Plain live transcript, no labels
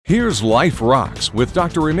Here's Life Rocks with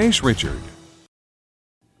Dr. Ramesh Richard.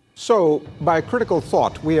 So, by critical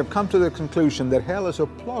thought, we have come to the conclusion that hell is a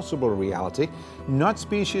plausible reality, not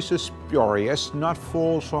specious or spurious, not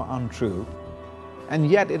false or untrue,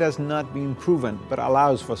 and yet it has not been proven, but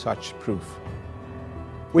allows for such proof.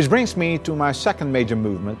 Which brings me to my second major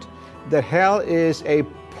movement, that hell is a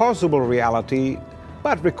plausible reality,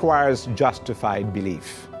 but requires justified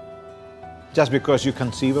belief. Just because you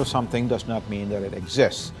conceive of something does not mean that it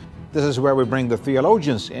exists. This is where we bring the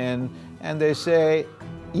theologians in, and they say,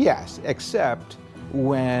 yes, except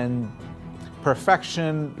when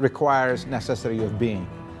perfection requires necessity of being.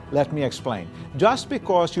 Let me explain. Just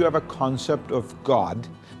because you have a concept of God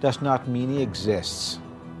does not mean He exists.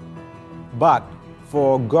 But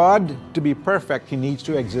for God to be perfect, He needs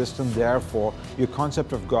to exist, and therefore your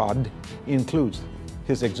concept of God includes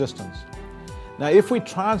His existence. Now, if we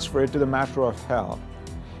transfer it to the matter of hell,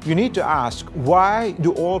 you need to ask, why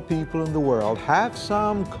do all people in the world have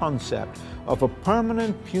some concept of a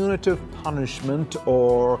permanent punitive punishment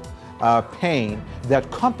or pain that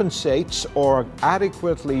compensates or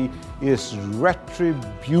adequately is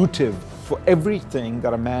retributive for everything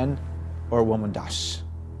that a man or a woman does?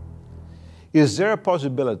 Is there a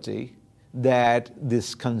possibility that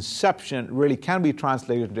this conception really can be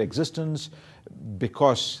translated into existence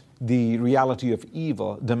because the reality of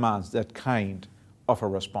evil demands that kind of a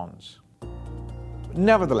response?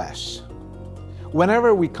 Nevertheless,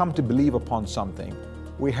 whenever we come to believe upon something,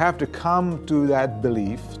 we have to come to that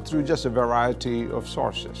belief through just a variety of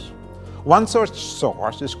sources. One such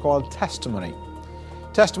source is called testimony.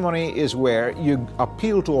 Testimony is where you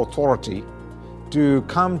appeal to authority to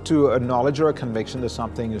come to a knowledge or a conviction that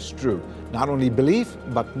something is true. Not only belief,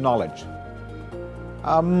 but knowledge.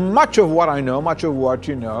 Much of what I know, much of what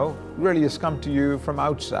you know, really has come to you from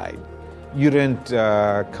outside. You didn't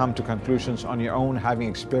come to conclusions on your own, having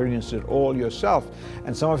experienced it all yourself,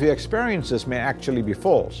 and some of your experiences may actually be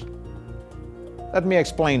false. Let me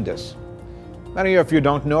explain this. Many of you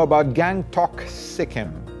don't know about Gangtok,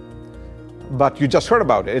 Sikkim, but you just heard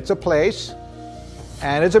about it. It's a place,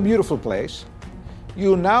 and it's a beautiful place.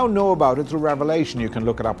 You now know about it through revelation. You can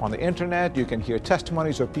look it up on the internet, you can hear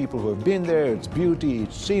testimonies of people who have been there, its beauty,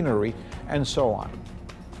 its scenery, and so on.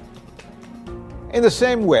 In the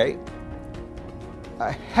same way,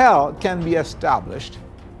 hell can be established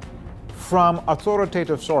from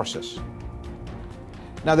authoritative sources.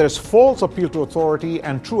 Now, there's false appeal to authority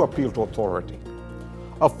and true appeal to authority.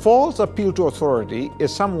 A false appeal to authority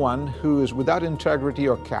is someone who is without integrity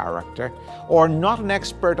or character, or not an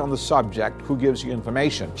expert on the subject who gives you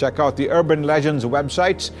information. Check out the Urban Legends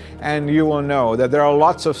websites and you will know that there are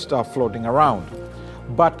lots of stuff floating around.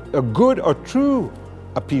 But a good or true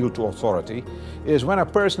appeal to authority is when a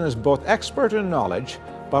person is both expert in knowledge,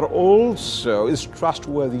 but also is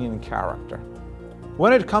trustworthy in character.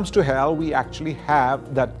 When it comes to hell, we actually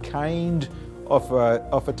have that kind of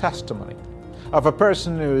a testimony of a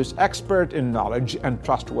person who is expert in knowledge and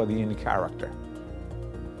trustworthy in character.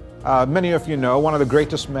 Many of you know one of the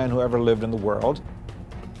greatest men who ever lived in the world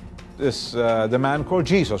is the man called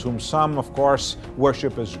Jesus, whom some, of course,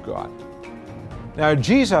 worship as God. Now,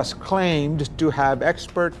 Jesus claimed to have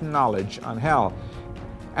expert knowledge on hell,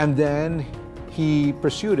 and then he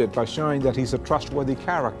pursued it by showing that he's a trustworthy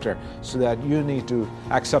character, so that you need to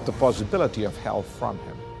accept the possibility of hell from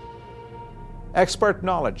him. Expert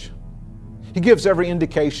knowledge. He gives every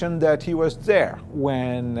indication that he was there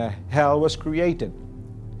when hell was created.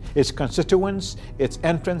 Its constituents, its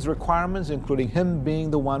entrance requirements, including him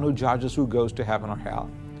being the one who judges who goes to heaven or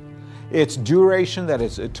hell. Its duration, that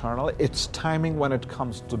is eternal, its timing when it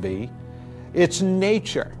comes to be, its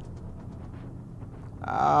nature.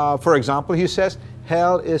 For example, he says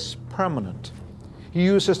hell is permanent. He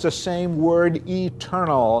uses the same word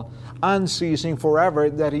eternal, unceasing, forever,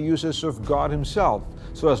 that he uses of God himself.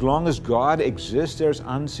 So as long as God exists, there's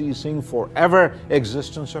unceasing, forever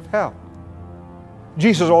existence of hell.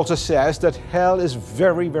 Jesus also says that hell is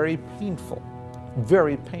very, very painful.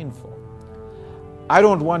 Very painful. I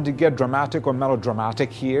don't want to get dramatic or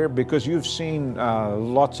melodramatic here because you've seen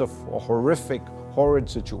lots of horrific, horrid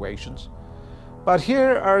situations. But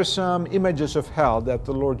here are some images of hell that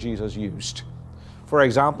the Lord Jesus used. For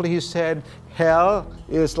example, he said, hell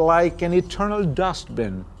is like an eternal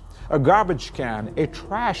dustbin, a garbage can, a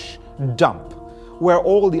trash dump, where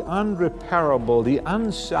all the unrepairable, the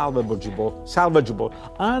salvageable,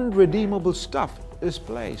 unredeemable stuff is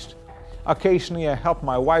placed. Occasionally I help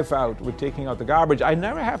my wife out with taking out the garbage. I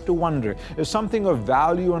never have to wonder if something of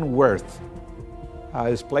value and worth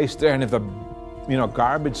is placed there, and if the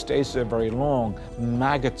garbage stays there very long,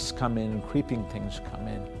 maggots come in, creeping things come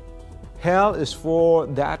in. Hell is for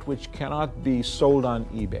that which cannot be sold on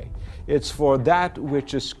eBay. It's for that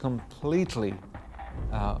which is completely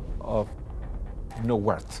of no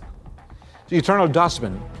worth. The eternal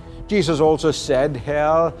dustbin. Jesus also said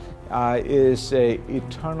hell is an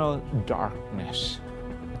eternal darkness.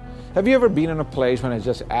 Have you ever been in a place when it's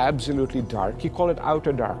just absolutely dark? You call it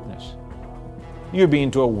outer darkness. You've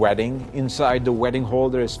been to a wedding. Inside the wedding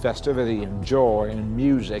hall there is festivity and joy and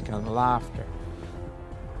music and laughter.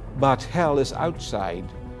 But hell is outside.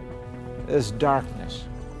 There's darkness.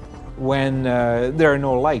 When there are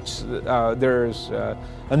no lights, there's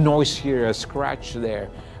a noise here, a scratch there.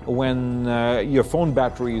 When your phone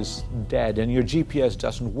battery is dead and your GPS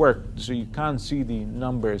doesn't work, so you can't see the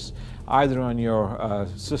numbers either on your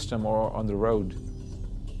system or on the road.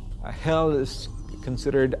 Hell is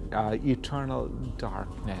considered eternal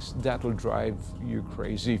darkness. That will drive you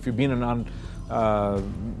crazy. If you've been in an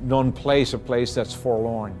unknown place, a place that's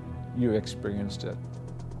forlorn, you experienced it.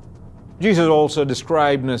 Jesus also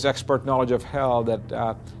described in his expert knowledge of hell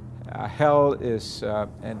that hell is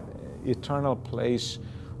an eternal place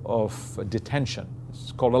of detention.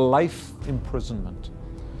 It's called a life imprisonment.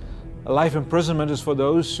 A life imprisonment is for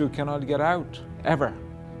those who cannot get out, ever.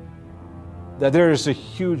 That there is a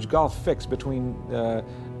huge gulf fixed between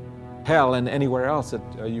hell and anywhere else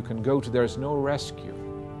that you can go to. There is no rescue.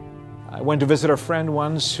 I went to visit a friend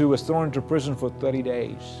once who was thrown into prison for 30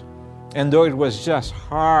 days. And though it was just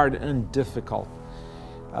hard and difficult,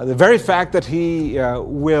 the very fact that he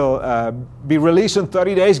will be released in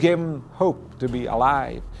 30 days gave him hope to be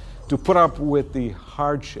alive, to put up with the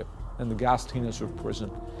hardship and the ghastliness of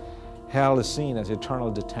prison. Hell is seen as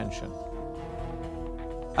eternal detention.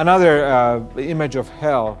 Another image of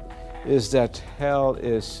hell is that hell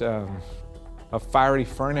is a fiery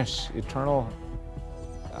furnace, eternal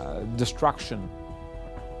destruction.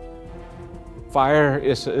 Fire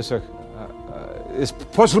is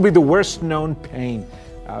possibly the worst known pain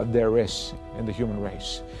there is in the human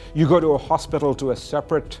race. You go to a hospital, to a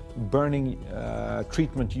separate burning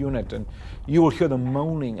treatment unit, and you will hear the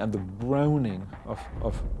moaning and the groaning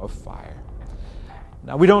of fire.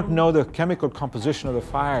 Now, we don't know the chemical composition of the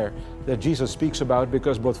fire that Jesus speaks about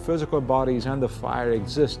because both physical bodies and the fire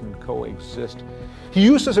exist and coexist. He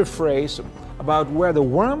uses a phrase about where the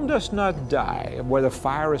worm does not die, where the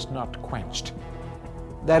fire is not quenched.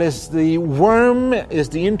 That is, the worm is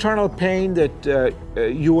the internal pain that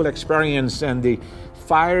you will experience, and the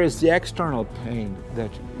fire is the external pain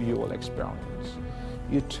that you will experience.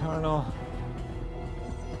 Eternal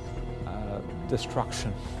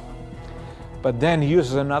destruction. But then he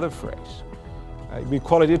uses another phrase. We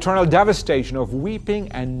call it eternal devastation, of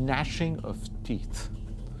weeping and gnashing of teeth.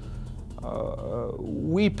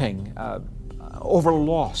 Weeping over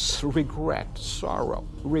loss, regret, sorrow,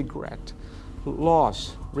 regret,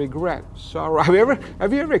 loss, regret, sorrow. Have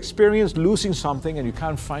you ever experienced losing something and you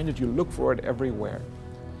can't find it? You look for it everywhere.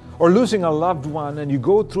 Or losing a loved one and you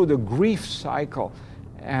go through the grief cycle.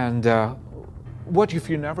 And what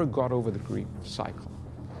if you never got over the grief cycle?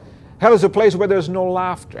 Hell is a place where there's no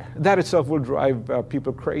laughter. That itself will drive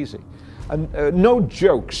people crazy. And, no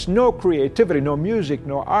jokes, no creativity, no music,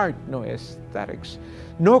 no art, no aesthetics,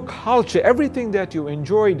 no culture. Everything that you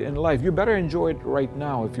enjoyed in life, you better enjoy it right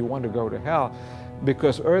now if you want to go to hell,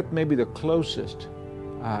 because earth may be the closest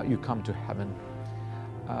you come to heaven.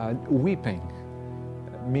 Weeping,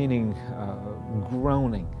 meaning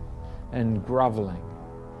groaning and groveling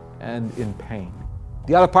and in pain.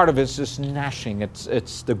 The other part of it is just gnashing.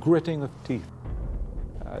 It's the gritting of teeth.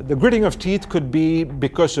 The gritting of teeth could be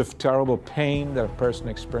because of terrible pain that a person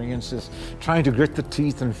experiences, trying to grit the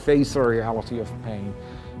teeth and face the reality of pain.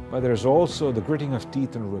 But there's also the gritting of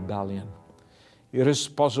teeth in rebellion. It is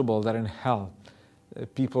possible that in hell,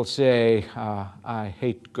 people say, I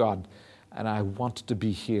hate God and I want to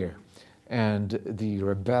be here. And the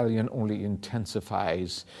rebellion only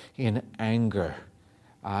intensifies in anger,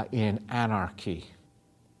 in anarchy.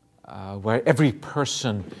 Where every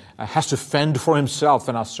person has to fend for himself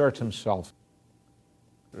and assert himself.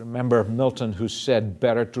 Remember Milton, who said,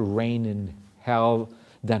 better to reign in hell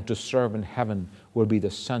than to serve in heaven will be the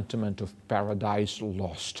sentiment of paradise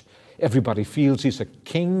lost. Everybody feels he's a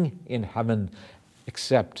king in heaven,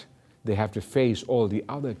 except they have to face all the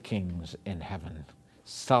other kings in heaven.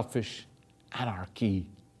 Selfish anarchy.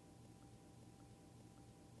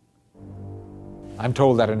 I'm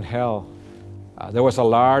told that in hell, there was a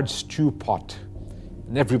large stew pot,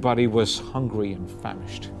 and everybody was hungry and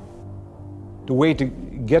famished. The way to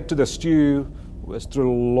get to the stew was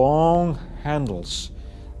through long handles,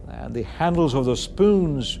 and the handles of the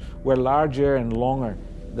spoons were larger and longer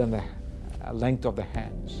than the length of the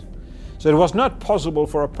hands. So it was not possible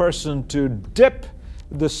for a person to dip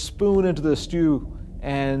the spoon into the stew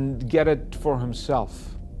and get it for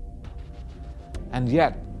himself. And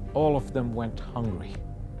yet, all of them went hungry.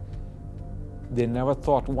 They never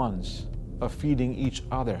thought once of feeding each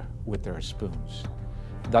other with their spoons.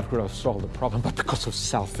 That could have solved the problem, but because of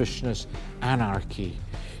selfishness, anarchy.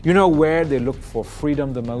 You know where they look for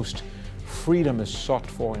freedom the most? Freedom is sought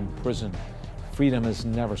for in prison. Freedom is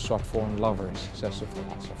never sought for in lovers, says the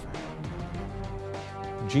philosopher.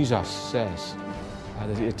 Jesus says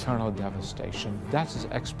the eternal devastation. That's his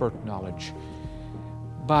expert knowledge.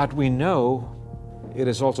 But we know it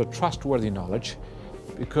is also trustworthy knowledge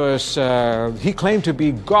because he claimed to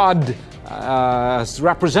be God's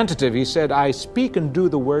representative. He said, I speak and do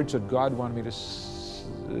the words that God wants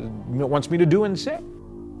me to do and say.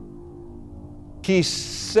 He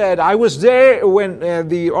said, I was there when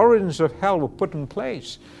the origins of hell were put in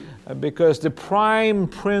place because the prime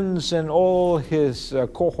prince and all his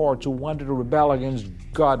cohorts who wanted to rebel against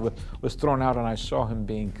God was thrown out, and I saw him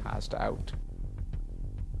being cast out.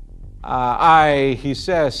 He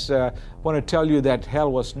says, want to tell you that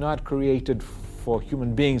hell was not created for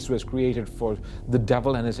human beings, it was created for the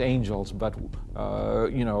devil and his angels, but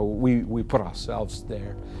we put ourselves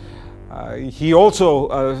there. He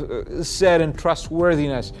also said in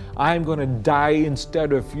trustworthiness, I'm going to die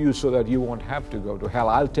instead of you so that you won't have to go to hell.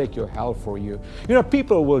 I'll take your hell for you. You know,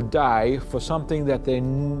 people will die for something that they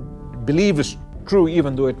believe is true,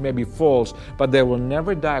 even though it may be false, but they will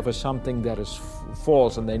never die for something that is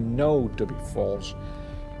false and they know to be false.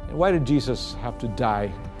 And why did Jesus have to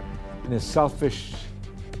die? In a selfish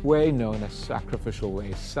way? No, in a sacrificial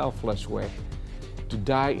way, selfless way. To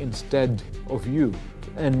die instead of you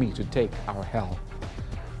and me, to take our hell.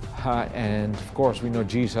 And of course we know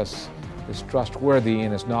Jesus is trustworthy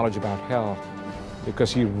in his knowledge about hell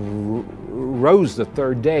because he rose the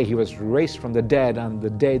third day. He was raised from the dead on the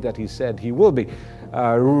day that he said he will be.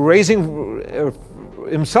 Raising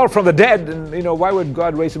himself from the dead, and why would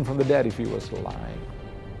God raise him from the dead if he was alive?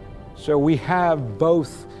 So we have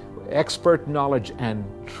both expert knowledge and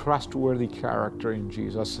trustworthy character in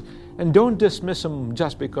Jesus. And don't dismiss him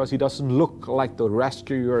just because he doesn't look like the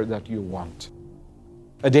rescuer that you want.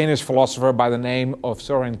 A Danish philosopher by the name of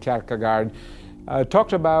Søren Kierkegaard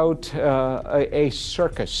talked about a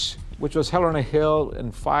circus which was held on a hill,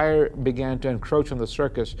 and fire began to encroach on the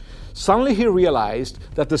circus. Suddenly he realized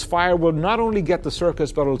that this fire will not only get the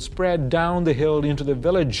circus, but it will spread down the hill into the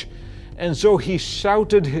village. And so he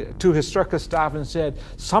shouted to his circus staff and said,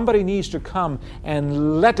 somebody needs to come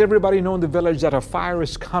and let everybody know in the village that a fire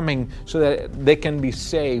is coming so that they can be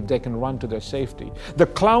saved, they can run to their safety. The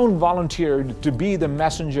clown volunteered to be the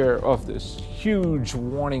messenger of this huge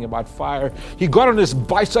warning about fire. He got on his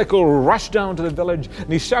bicycle, rushed down to the village,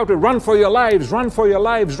 and he shouted, run for your lives, run for your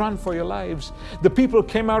lives, run for your lives. The people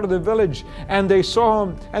came out of the village and they saw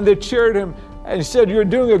him and they cheered him. And he said, you're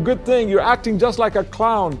doing a good thing. You're acting just like a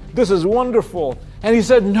clown. This is wonderful. And he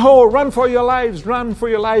said, no, run for your lives, run for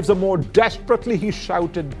your lives. The more desperately he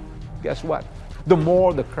shouted, guess what? The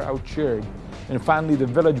more the crowd cheered. And finally the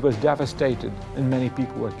village was devastated and many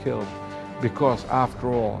people were killed because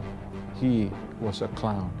after all, he was a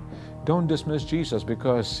clown. Don't dismiss Jesus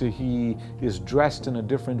because he is dressed in a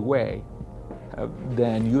different way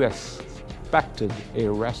than you expected a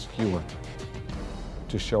rescuer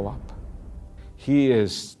to show up. He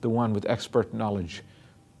is the one with expert knowledge.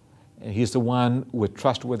 And he's the one with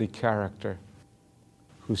trustworthy character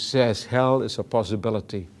who says hell is a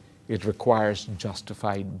possibility. It requires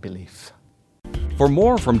justified belief. For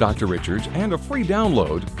more from Dr. Richards and a free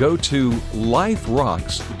download, go to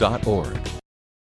liferocks.org.